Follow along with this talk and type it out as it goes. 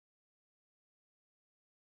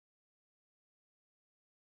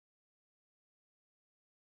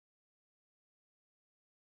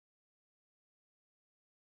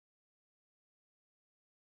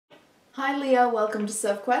Hi Leo, welcome to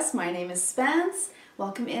Sophquest. My name is Spence.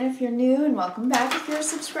 Welcome in if you're new and welcome back if you're a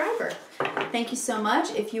subscriber. Thank you so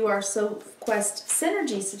much if you are a Sophquest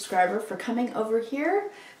Synergy subscriber for coming over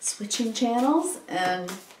here, switching channels,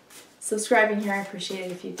 and subscribing here. I appreciate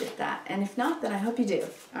it if you did that. And if not, then I hope you do.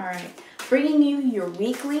 All right, bringing you your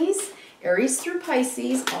weeklies, Aries through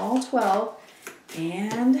Pisces, all 12.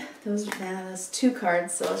 And those two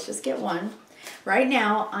cards, so let's just get one. Right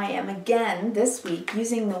now, I am again this week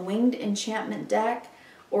using the Winged Enchantment deck,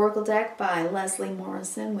 Oracle deck by Leslie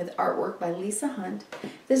Morrison with artwork by Lisa Hunt.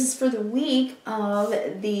 This is for the week of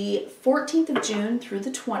the 14th of June through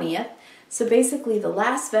the 20th. So basically the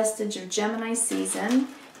last vestige of Gemini season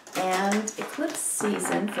and eclipse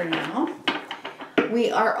season for now.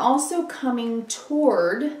 We are also coming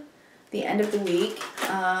toward the end of the week,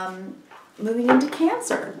 moving into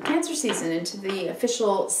Cancer season, into the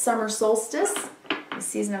official summer solstice, the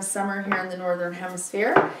season of summer here in the Northern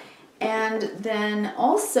Hemisphere. And then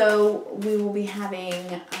also we will be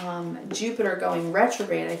having Jupiter going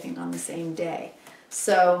retrograde, I think, on the same day.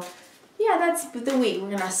 So yeah, that's the week. We're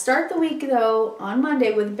going to start the week, though, on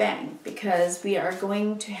Monday with a bang, because we are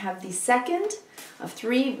going to have the second of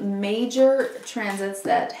three major transits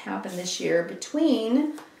that happen this year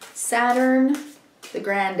between Saturn, the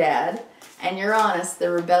granddad, and Uranus, the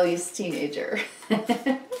rebellious teenager.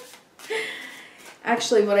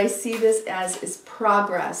 Actually, what I see this as is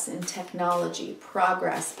progress in technology,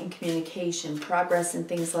 progress in communication, progress in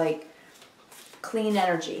things like clean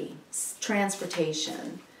energy,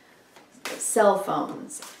 transportation, cell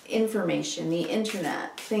phones, information, the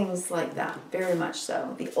internet, things like that, very much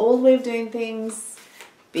so. The old way of doing things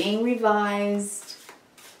being revised,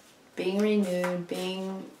 being renewed,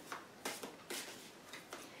 being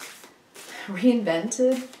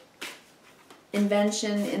reinvented,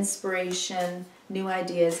 invention, inspiration, new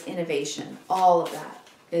ideas, innovation, all of that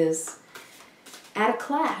is at a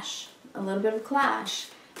clash, a little bit of a clash.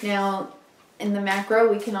 Now, in the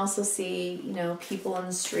macro, we can also see, people in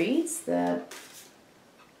the streets that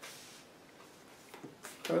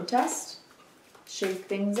protest, shake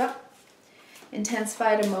things up,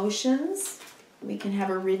 intensified emotions. We can have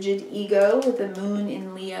a rigid ego with the moon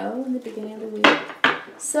in Leo in the beginning of the week.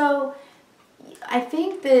 So I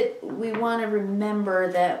think that we want to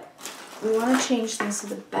remember that we want to change things for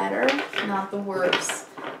the better, not the worse.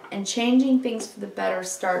 And changing things for the better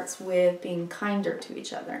starts with being kinder to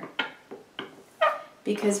each other.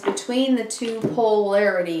 Because between the two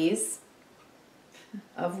polarities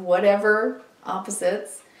of whatever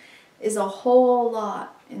opposites is a whole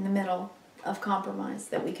lot in the middle of compromise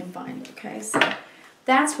that we can find, okay? So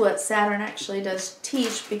that's what Saturn actually does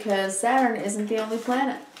teach, because Saturn isn't the only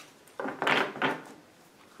planet.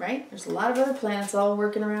 Right? There's a lot of other planets all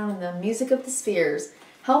working around in the music of the spheres,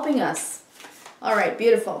 helping us. All right,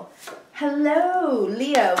 beautiful. Hello,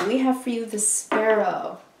 Leo. We have for you the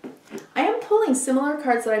Sparrow. I am pulling similar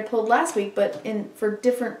cards that I pulled last week, but for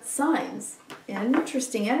different signs and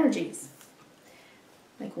interesting energies.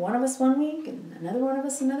 Like one of us one week and another one of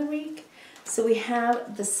us another week. So we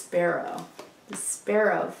have the Sparrow. The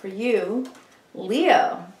Sparrow for you,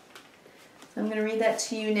 Leo. So I'm going to read that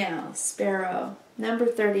to you now. Sparrow. Number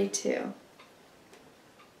 32. Number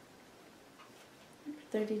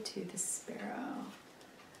 32, the Sparrow.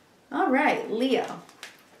 All right, Leo.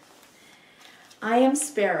 I am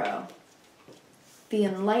Sparrow, the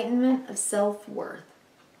enlightenment of self-worth.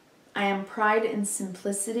 I am pride in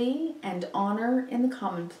simplicity and honor in the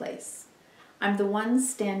commonplace. I'm the one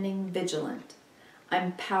standing vigilant.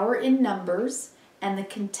 I'm power in numbers and the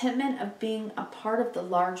contentment of being a part of the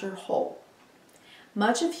larger whole.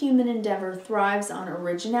 Much of human endeavor thrives on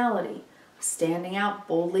originality, standing out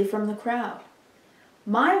boldly from the crowd.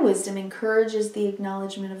 My wisdom encourages the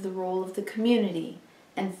acknowledgement of the role of the community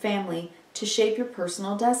and family to shape your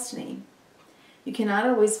personal destiny. You cannot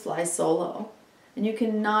always fly solo, and you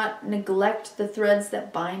cannot neglect the threads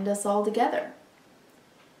that bind us all together.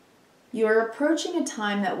 You are approaching a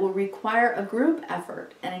time that will require a group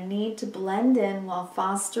effort and a need to blend in while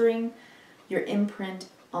fostering your imprint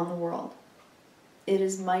on the world. It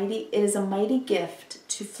is a mighty gift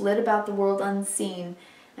to flit about the world unseen,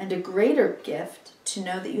 and a greater gift to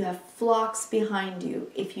know that you have flocks behind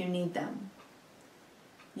you if you need them.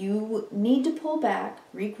 You need to pull back,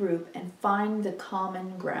 regroup, and find the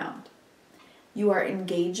common ground. You are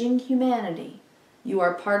engaging humanity. You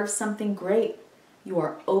are part of something great. You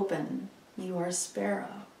are open. You are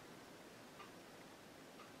Sparrow.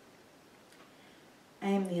 I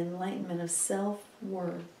am the enlightenment of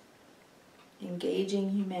self-worth.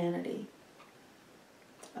 Engaging humanity,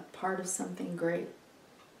 a part of something great,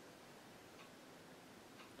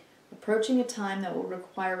 a approaching a time that will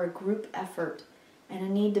require a group effort and a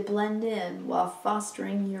need to blend in while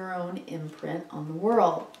fostering your own imprint on the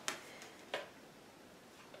world.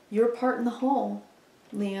 Your part in the whole,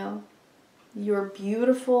 Leo. Your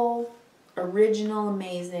beautiful, original,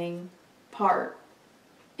 amazing part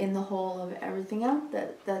in the whole of everything else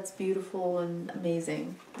that's beautiful and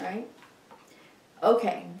amazing, right?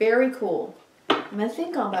 Okay, very cool. I'm going to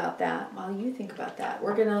think about that while you think about that.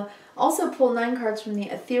 We're going to also pull 9 cards from the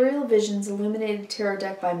Ethereal Visions Illuminated Tarot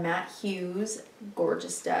deck by Matt Hughes.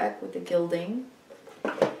 Gorgeous deck with the gilding.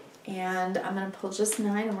 And I'm going to pull just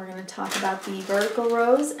 9, and we're going to talk about the vertical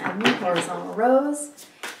rose and the horizontal rose,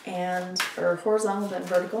 or horizontal then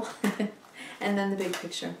vertical, and then the big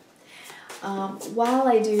picture. While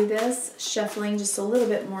I do this, shuffling just a little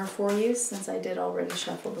bit more for you, since I did already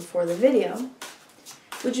shuffle before the video,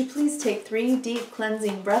 would you please take 3 deep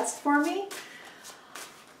cleansing breaths for me?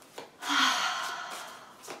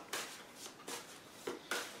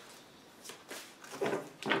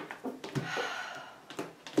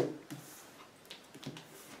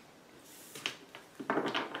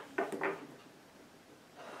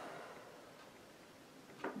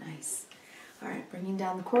 Nice. All right, bringing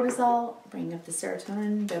down the cortisol, bringing up the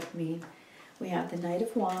serotonin, dopamine. We have the Knight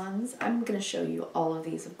of Wands. I'm going to show you all of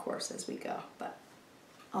these, of course, as we go, but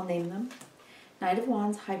I'll name them. Knight of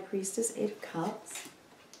Wands, High Priestess, 8 of Cups,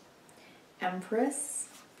 Empress,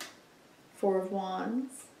 4 of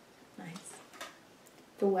Wands, nice.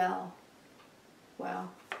 The Well, wow.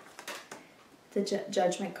 The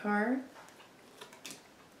Judgment card,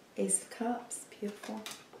 Ace of Cups, beautiful.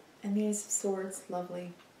 And the Ace of Swords,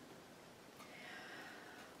 lovely.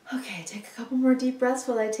 Okay, take a couple more deep breaths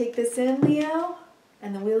while I take this in, Leo.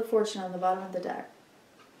 And the Wheel of Fortune on the bottom of the deck.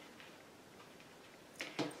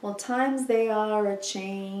 Well, times they are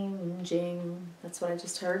a-changing. That's what I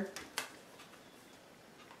just heard.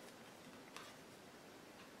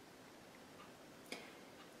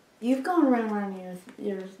 You've gone around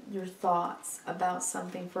your thoughts about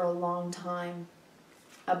something for a long time,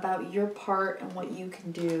 about your part and what you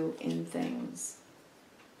can do in things.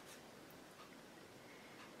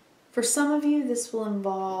 For some of you, this will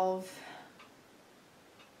involve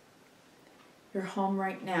your home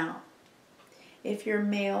right now. If you're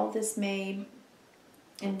male, this may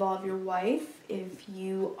involve your wife. If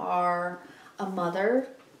you are a mother,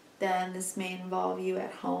 then this may involve you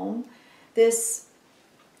at home.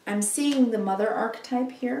 I'm seeing the mother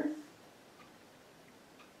archetype here.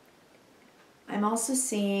 I'm also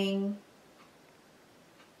seeing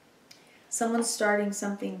someone starting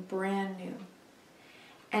something brand new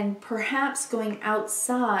and perhaps going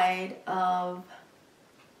outside of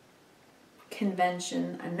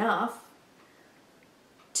convention enough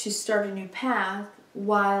to start a new path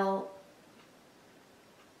while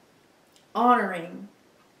honoring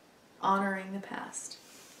the past.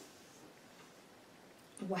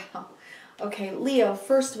 Wow. Okay, Leo,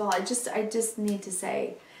 first of all, I just need to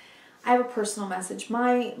say, I have a personal message.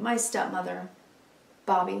 My stepmother,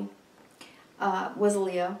 Bobby, was a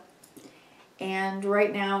Leo. And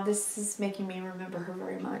right now, this is making me remember her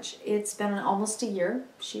very much. It's been almost a year.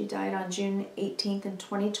 She died on June 18th in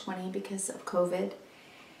 2020 because of COVID.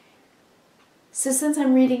 So since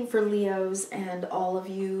I'm reading for Leos and all of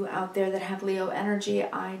you out there that have Leo energy,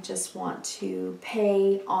 I just want to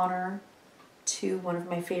pay honor to one of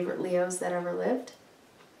my favorite Leos that ever lived,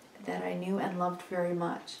 that I knew and loved very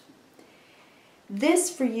much.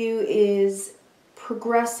 This for you is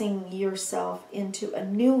progressing yourself into a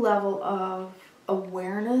new level of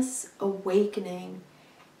awareness, awakening,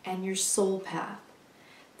 and your soul path.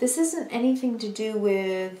 This isn't anything to do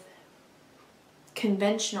with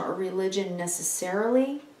convention or religion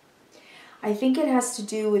necessarily. I think it has to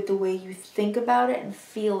do with the way you think about it and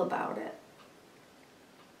feel about it.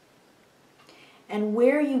 And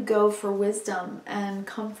where you go for wisdom and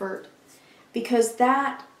comfort, because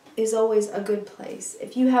that is always a good place.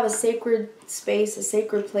 If you have a sacred space, a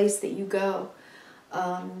sacred place that you go,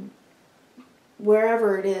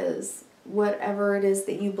 wherever it is, whatever it is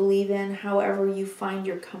that you believe in, however you find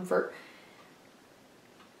your comfort,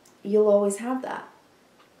 you'll always have that.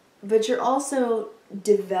 But you're also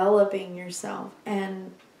developing yourself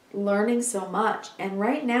and learning so much. And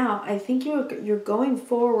right now, I think you're going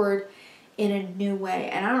forward in a new way.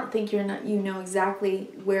 And I don't think you know exactly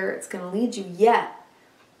where it's going to lead you yet.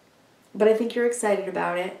 But I think you're excited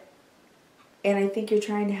about it. And I think you're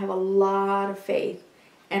trying to have a lot of faith.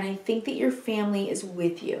 And I think that your family is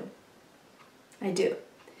with you. I do.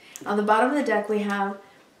 On the bottom of the deck, we have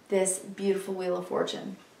this beautiful Wheel of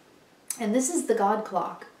Fortune. And this is the God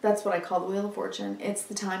clock. That's what I call the Wheel of Fortune. It's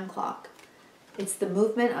the time clock. It's the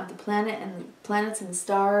movement of the planets and the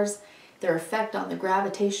stars, their effect on the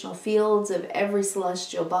gravitational fields of every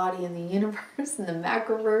celestial body in the universe and the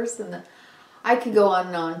macroverse, and I could go on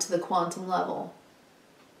and on to the quantum level.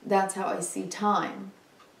 That's how I see time.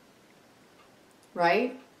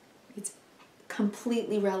 Right? It's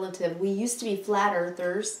completely relative. We used to be flat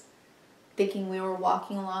earthers, thinking we were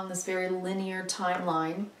walking along this very linear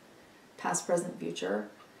timeline, past, present, future,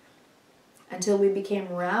 until we became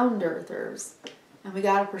round earthers, and we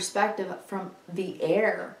got a perspective from the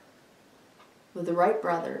air with the Wright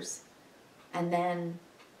brothers, and then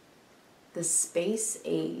the space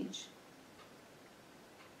age,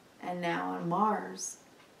 and now on Mars.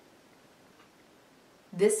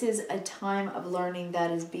 This is a time of learning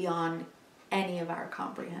that is beyond any of our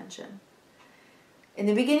comprehension. In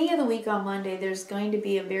the beginning of the week on Monday, there's going to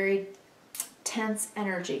be a very tense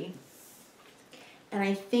energy. And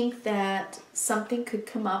I think that something could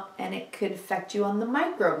come up and it could affect you on the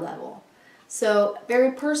micro level. So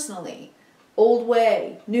very personally, old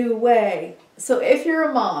way, new way. So if you're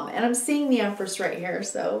a mom, and I'm seeing the Empress right here,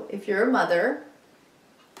 so if you're a mother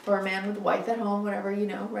or a man with a wife at home, whatever, you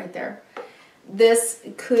know, right there, this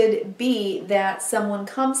could be that someone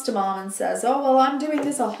comes to mom and says, oh, well, I'm doing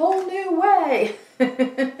this a whole new way.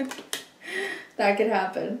 That could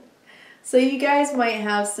happen. So you guys might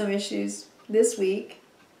have some issues this week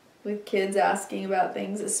with kids asking about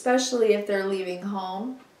things, especially if they're leaving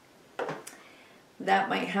home. That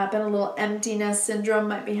might happen. A little emptiness syndrome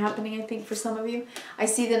might be happening, I think, for some of you. I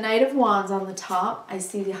see the Knight of Wands on the top. I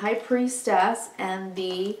see the High Priestess and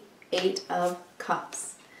the Eight of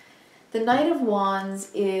Cups. The Knight of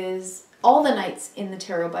Wands is, all the knights in the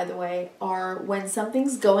tarot, by the way, are when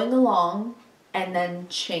something's going along and then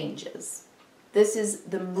changes. This is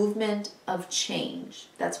the movement of change.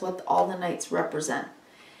 That's what all the knights represent.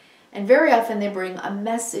 And very often they bring a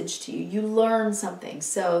message to you. You learn something.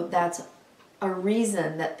 So that's a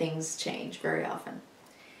reason that things change very often.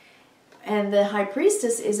 And the High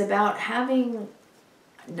Priestess is about having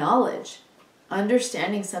knowledge,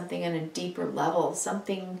 understanding something on a deeper level,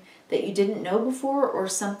 something that you didn't know before, or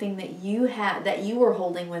something that you had, that you were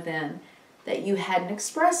holding within that you hadn't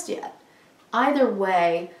expressed yet. Either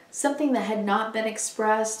way, something that had not been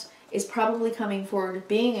expressed is probably coming forward,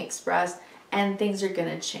 being expressed, and things are going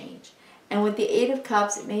to change. And with the Eight of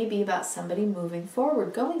Cups, it may be about somebody moving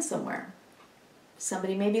forward, going somewhere.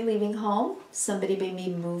 Somebody may be leaving home, somebody may be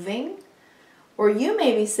moving, or you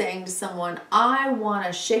may be saying to someone, I want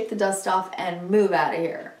to shake the dust off and move out of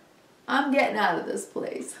here. I'm getting out of this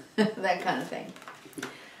place. That kind of thing.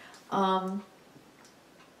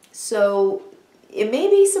 So it may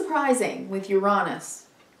be surprising with Uranus,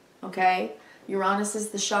 okay? Uranus is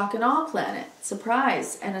the shock and awe planet.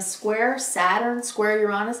 Surprise. And a square, Saturn, square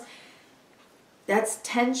Uranus, that's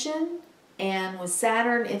tension. And with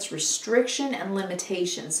Saturn, it's restriction and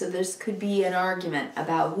limitation. So this could be an argument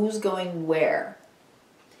about who's going where.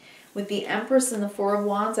 With the Empress and the Four of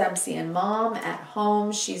Wands, I'm seeing mom at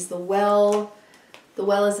home. She's the well. The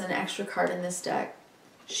well is an extra card in this deck.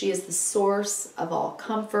 She is the source of all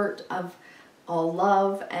comfort, of all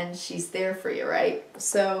love, and she's there for you, right?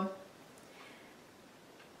 So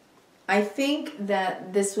I think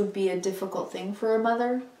that this would be a difficult thing for a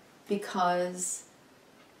mother, because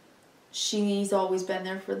she's always been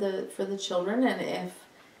there for the children, and if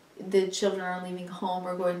the children are leaving home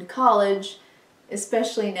or going to college,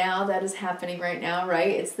 especially now, that is happening right now, right?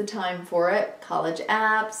 It's the time for it. College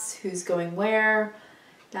apps, who's going where,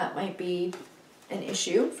 that might be an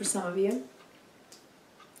issue for some of you.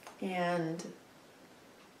 And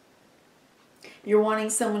you're wanting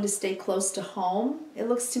someone to stay close to home, it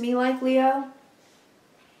looks to me like, Leo.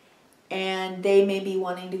 And they may be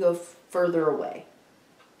wanting to go further away.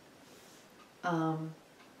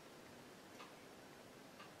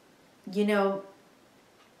 You know,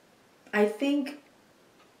 I think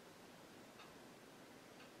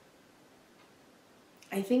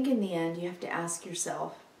in the end you have to ask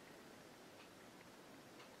yourself,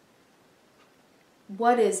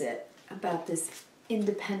 what is it about this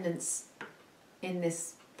independence in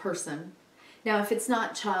this person? Now, if it's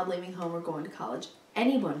not child leaving home or going to college,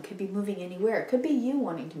 anyone could be moving anywhere. It could be you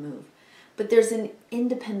wanting to move. But there's an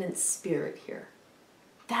independent spirit here.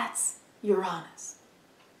 That's Uranus.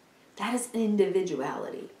 That is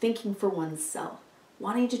individuality, thinking for oneself,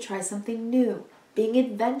 wanting to try something new, being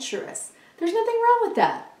adventurous. There's nothing wrong with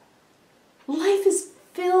that. Life is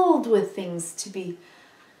filled with things to be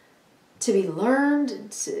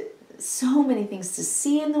learned, so many things to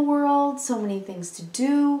see in the world, so many things to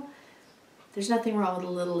do. There's nothing wrong with a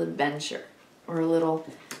little adventure or a little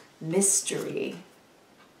mystery,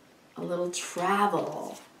 a little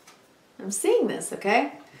travel. I'm seeing this,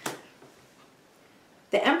 okay?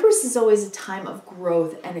 The Empress is always a time of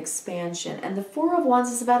growth and expansion, and the Four of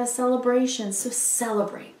Wands is about a celebration, so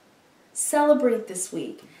celebrate. Celebrate this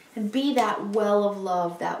week, and be that well of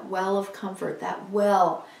love, that well of comfort,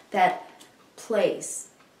 that place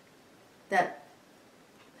that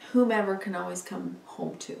whomever can always come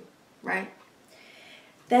home to, right?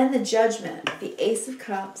 Then the Judgment, the Ace of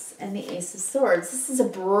Cups and the Ace of Swords. This is a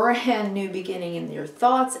brand new beginning in your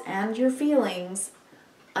thoughts and your feelings,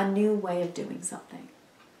 a new way of doing something.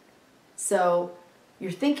 So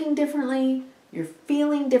you're thinking differently, you're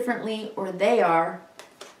feeling differently, or they are,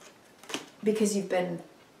 because you've been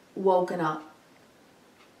woken up.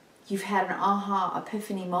 You've had an aha,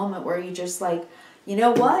 epiphany moment where you just like, you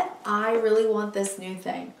know what? I really want this new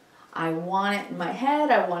thing. I want it in my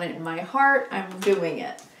head. I want it in my heart. I'm doing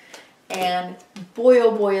it. And boy,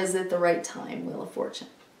 oh boy, is it the right time, Wheel of Fortune.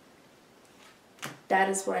 That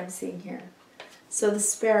is what I'm seeing here. So the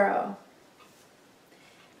Sparrow.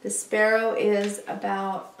 The Sparrow is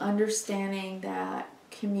about understanding that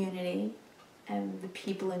community and the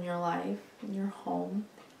people in your life, in your home,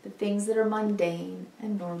 the things that are mundane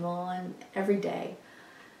and normal and everyday,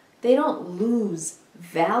 they don't lose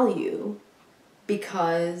value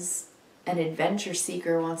because an adventure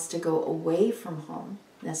seeker wants to go away from home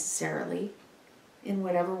necessarily, in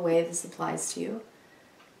whatever way this applies to you.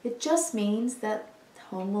 It just means that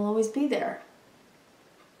home will always be there.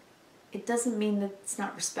 It doesn't mean that it's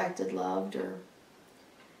not respected, loved, or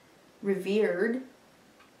revered.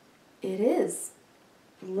 It is.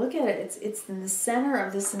 Look at it. It's in the center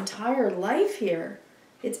of this entire life here.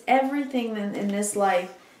 It's everything in this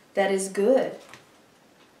life that is good.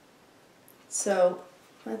 So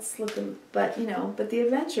let's look at, but the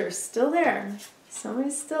adventure is still there.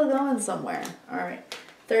 Somebody's still going somewhere. All right.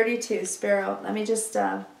 32, Sparrow. Let me just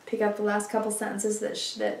pick out the last couple sentences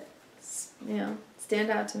that stand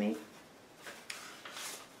out to me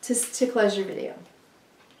to close your video.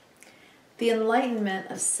 The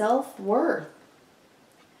enlightenment of self-worth,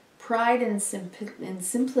 pride in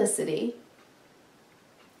simplicity,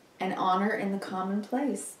 and honor in the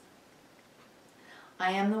commonplace.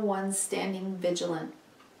 I am the one standing vigilant.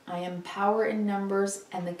 I am power in numbers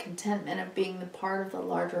and the contentment of being the part of the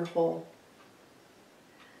larger whole.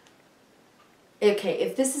 Okay,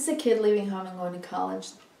 if this is a kid leaving home and going to college,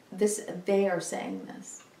 they are saying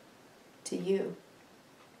this to you.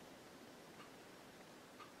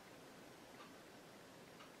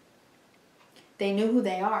 They knew who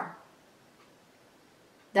they are.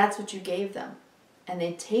 That's what you gave them. And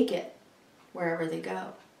they take it wherever they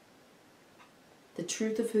go. The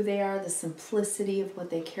truth of who they are, the simplicity of what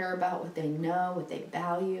they care about, what they know, what they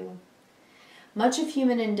value. Much of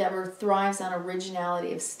human endeavor thrives on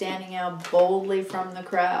originality, of standing out boldly from the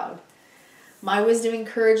crowd. My wisdom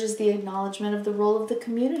encourages the acknowledgement of the role of the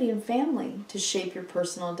community and family to shape your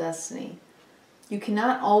personal destiny. You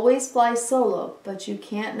cannot always fly solo, but you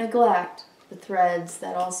can't neglect the threads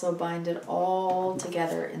that also bind it all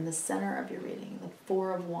together in the center of your reading, the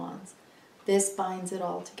Four of Wands. This binds it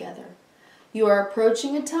all together. You are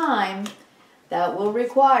approaching a time that will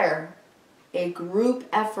require a group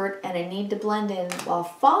effort and a need to blend in while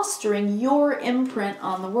fostering your imprint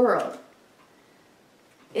on the world.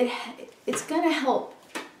 It's going to help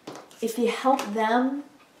if you help them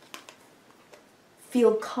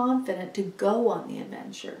feel confident to go on the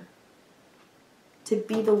adventure, to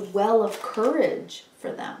be the well of courage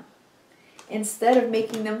for them, instead of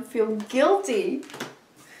making them feel guilty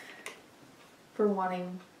for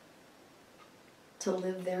wanting to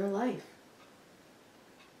live their life.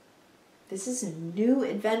 This is a new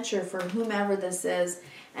adventure for whomever this is,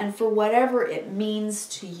 and for whatever it means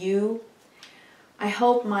to you. I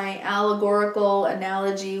hope my allegorical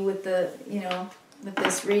analogy with with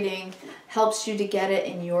this reading helps you to get it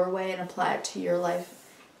in your way and apply it to your life.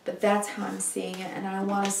 But that's how I'm seeing it, and I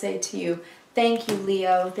want to say to you, thank you,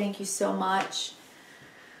 Leo. Thank you so much.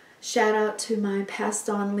 Shout out to my passed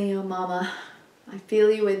on Leo mama. I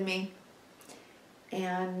feel you with me.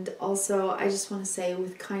 And also, I just want to say,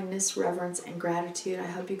 with kindness, reverence, and gratitude, I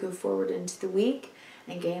hope you go forward into the week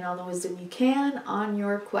and gain all the wisdom you can on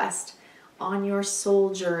your quest, on your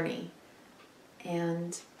soul journey.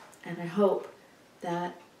 And I hope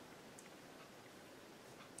that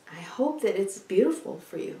it's beautiful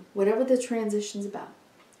for you, whatever the transition's about.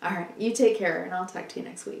 All right, you take care, and I'll talk to you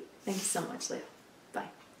next week. Thank you so much, Leo.